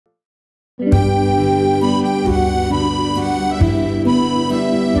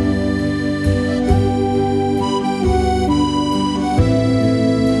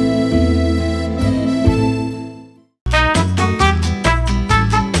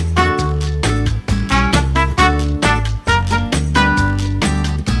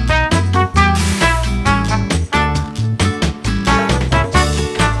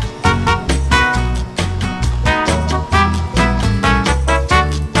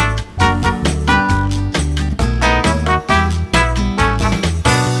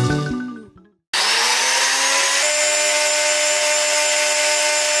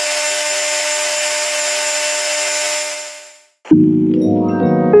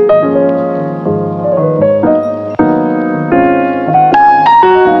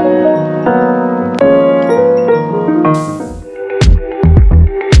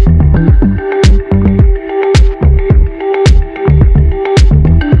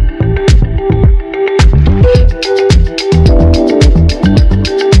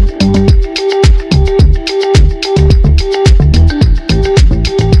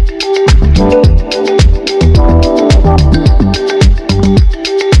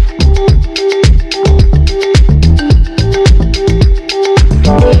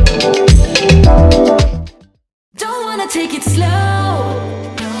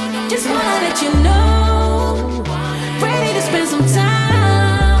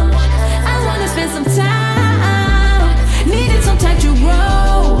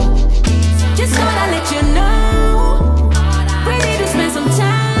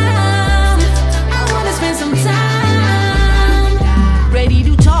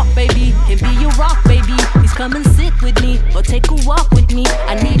Come and sit with me or take a walk with me.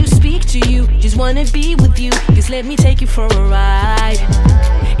 I need to speak to you, just wanna be with you. Just let me take you for a ride.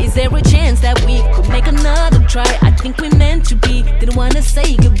 Is there a chance that we could make another try? I think we're meant to be, didn't wanna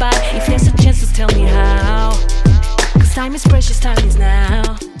say goodbye. If there's a chance, just tell me how. Cause time is precious, time is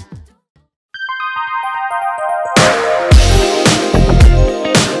now.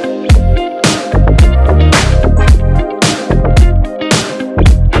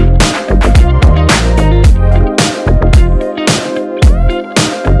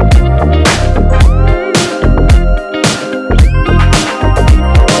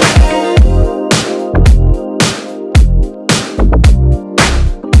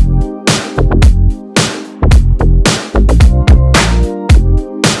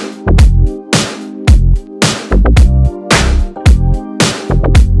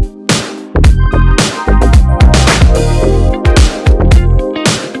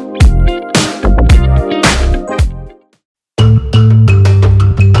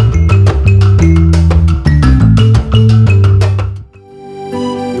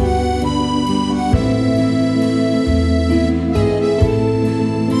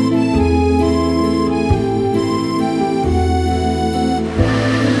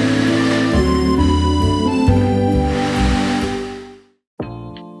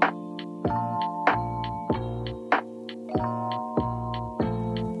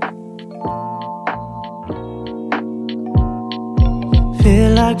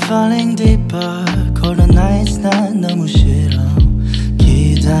 Feel like falling deeper. Cold nights 난 너무 싫어.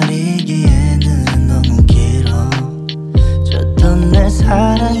 기다리기에는 너무 길어. 줬던 내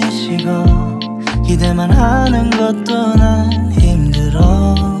사랑이 식어. 기대만 하는 것도 난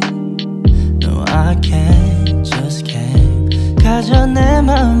힘들어. No, I can't, just can't. 가져 내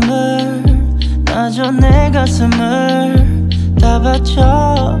마음을, 놔줘 내 가슴을 다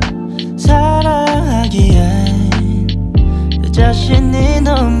바쳐 사랑하기엔 자신이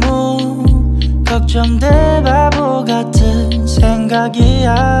너무 걱정돼. 바보 같은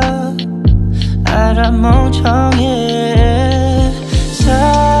생각이야. 알아 멍청해.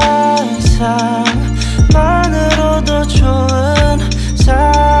 상상만으로도 좋은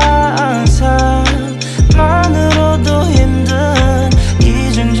상상만으로도 힘든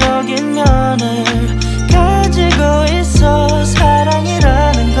이중적인 면을 가지고 있어.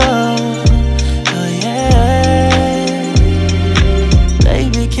 사랑이라는 걸.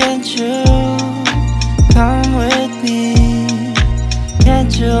 Come with me,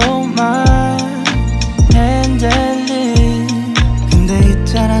 can't you hold my hand and leave. 근데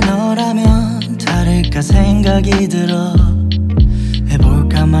있잖아 너라면 다를까 생각이 들어.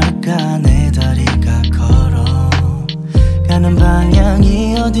 해볼까 말까 내 다리가 걸어 가는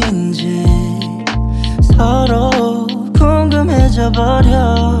방향이 어딘지 서로 궁금해져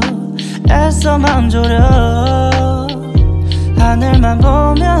버려. 애써 맘 졸여 하늘만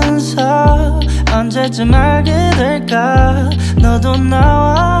보면서 언제쯤 알게 될까. 너도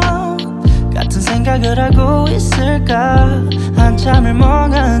나와 같은 생각을 하고 있을까. 한참을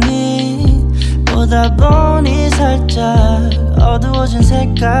멍하니 보다 보니 살짝 어두워진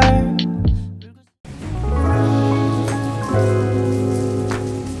색깔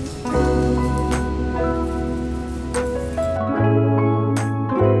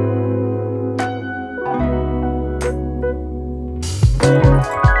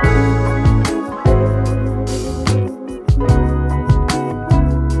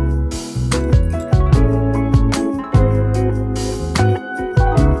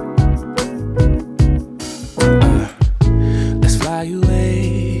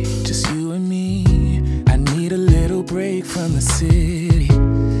from the city.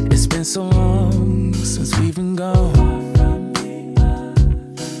 It's been so long since we've been gone.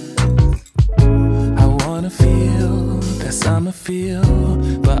 I wanna feel that summer feel,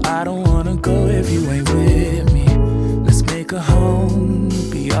 but I don't wanna go if you ain't with me. Let's make a home,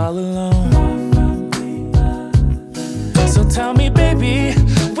 be all alone. So tell me, baby,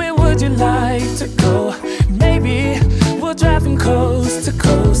 where would you like to go? Maybe we'll drive from coast to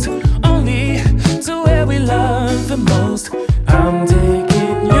coast, only to where we love the most. I'm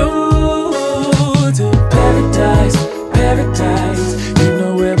taking you to paradise, paradise. You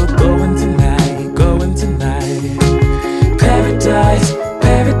know where we're going tonight, going tonight. Paradise,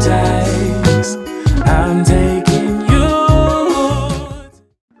 paradise. I'm taking you.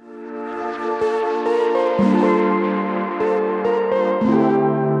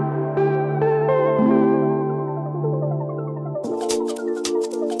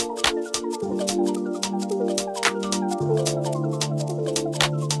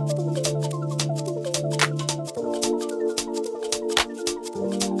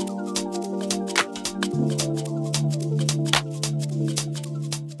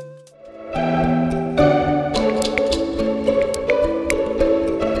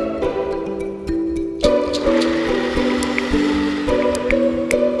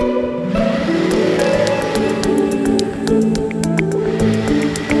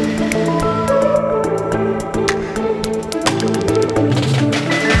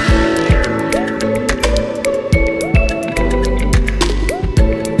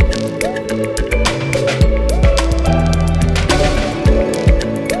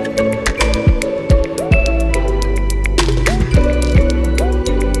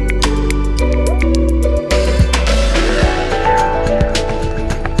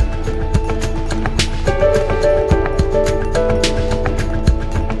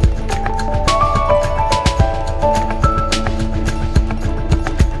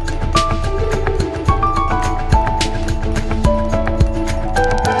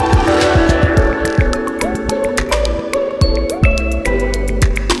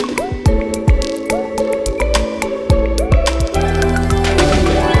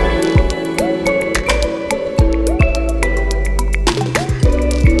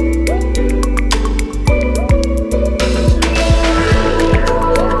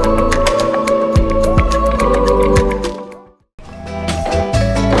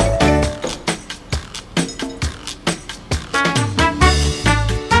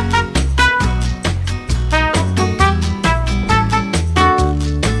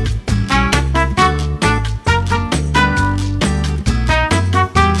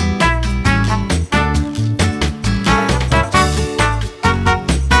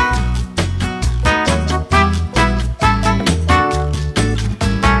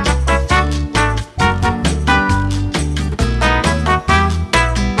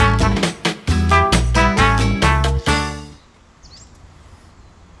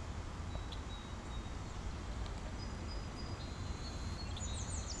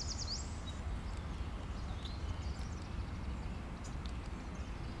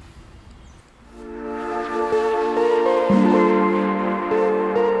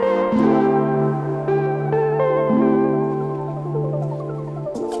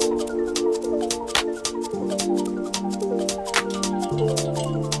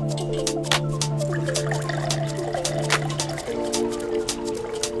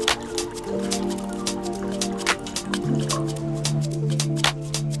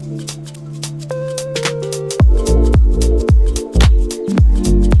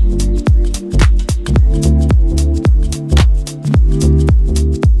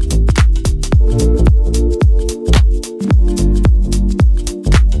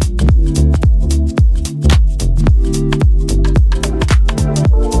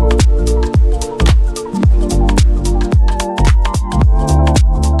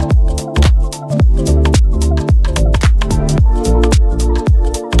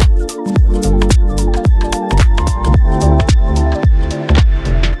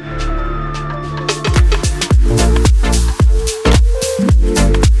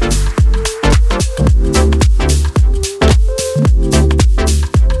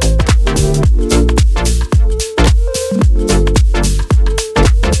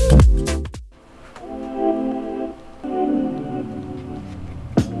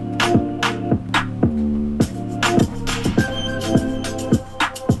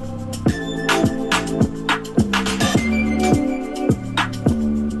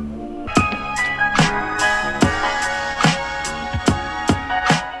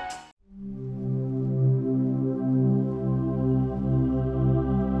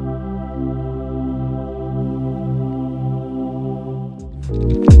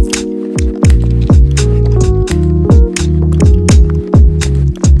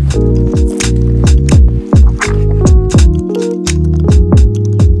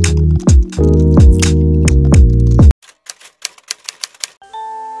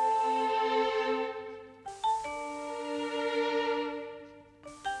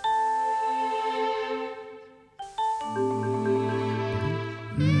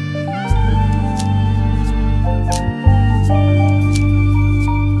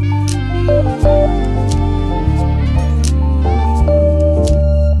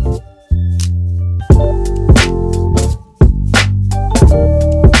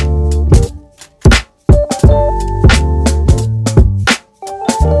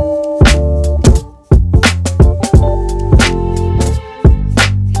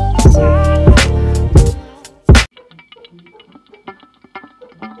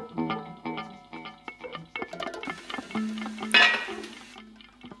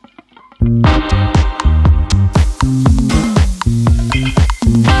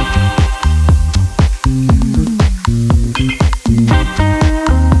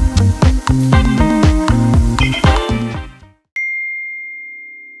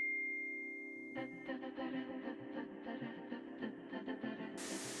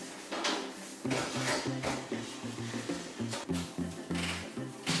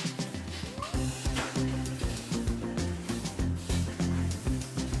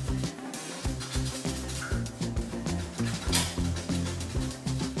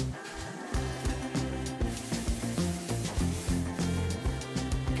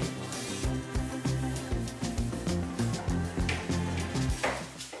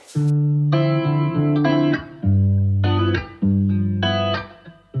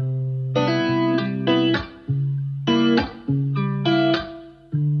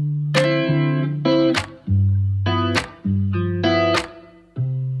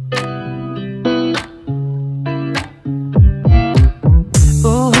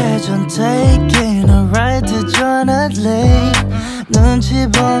 Taking a ride to Joanna Lake 눈치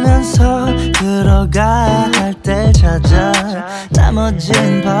보면서 들어가야 할 때 찾아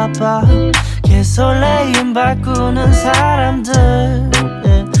나머진 바빠 개설레임 바꾸는 사람들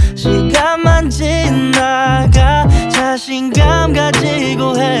시간만 지나가 자신감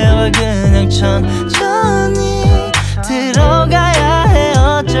가지고 해와 그냥 천천히 들어가야 해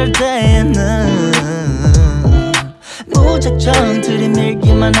어쩔 때는 무작정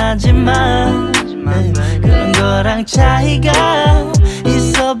들이밀기만 하지만 그런 거랑 차이가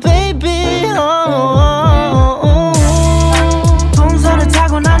있어 baby